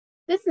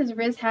This is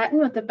Riz Hatton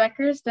with the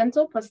Becker's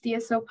Dental Plus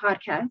DSO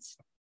podcast.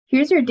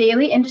 Here's your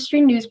daily industry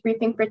news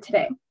briefing for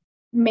today,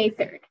 May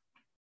 3rd.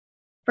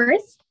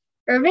 First,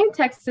 Irving,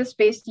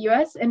 Texas-based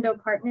U.S. Endo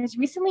Partners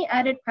recently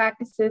added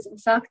practices in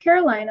South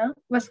Carolina,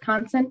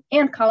 Wisconsin,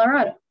 and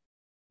Colorado.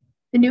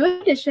 The new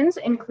additions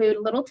include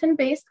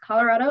Littleton-based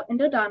Colorado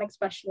endodontic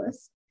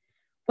specialists,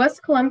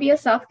 West Columbia,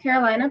 South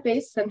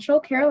Carolina-based Central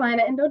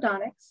Carolina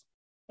Endodontics,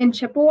 and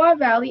Chippewa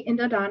Valley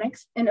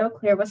Endodontics in Eau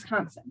Claire,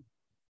 Wisconsin.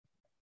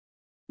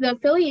 The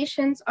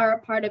affiliations are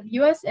a part of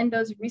U.S.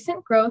 Endo's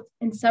recent growth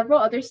in several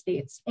other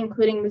states,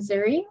 including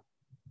Missouri,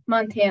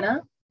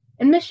 Montana,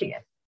 and Michigan.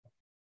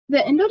 The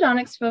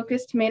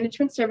endodontics-focused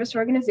management service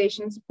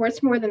organization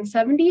supports more than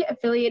 70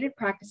 affiliated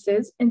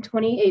practices in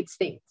 28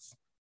 states.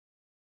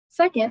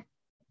 Second,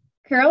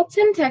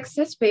 Carrollton,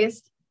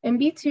 Texas-based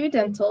MB2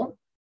 Dental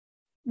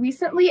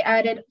recently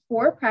added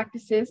 4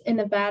 practices in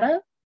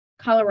Nevada,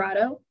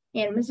 Colorado,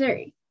 and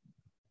Missouri.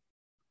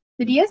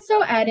 The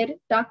DSO added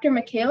Dr.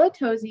 Michaela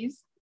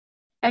Tozzi's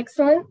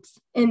Excellence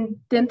in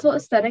Dental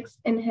Aesthetics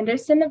in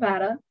Henderson,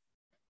 Nevada,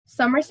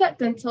 Somerset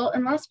Dental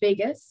in Las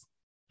Vegas,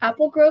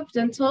 Apple Grove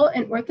Dental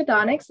and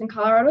Orthodontics in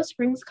Colorado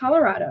Springs,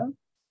 Colorado,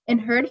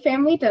 and Hurd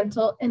Family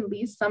Dental in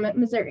Lee's Summit,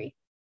 Missouri.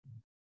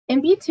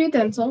 MB2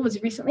 Dental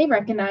was recently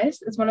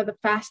recognized as one of the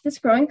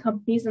fastest growing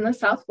companies in the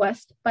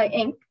Southwest by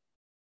Inc.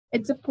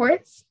 It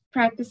supports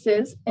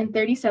practices in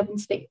 37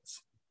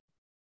 states.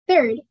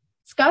 Third,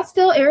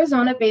 Scottsdale,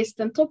 Arizona-based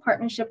dental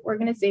partnership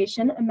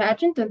organization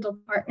Imagine Dental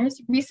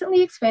Partners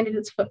recently expanded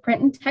its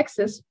footprint in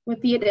Texas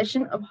with the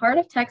addition of Heart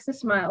of Texas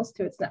Smiles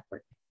to its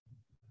network.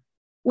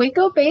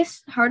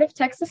 Waco-based Heart of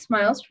Texas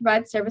Smiles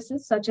provides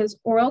services such as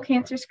oral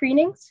cancer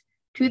screenings,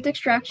 tooth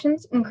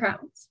extractions, and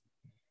crowns.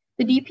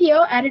 The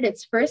DPO added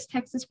its first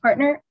Texas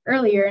partner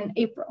earlier in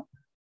April.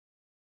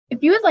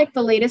 If you would like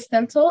the latest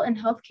dental and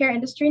healthcare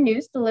industry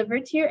news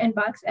delivered to your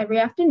inbox every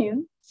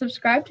afternoon,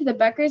 subscribe to the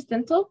Becker's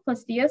Dental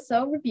Plus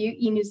DSO Review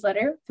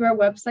e-newsletter through our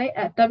website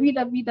at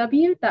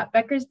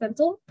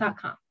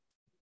www.beckersdental.com.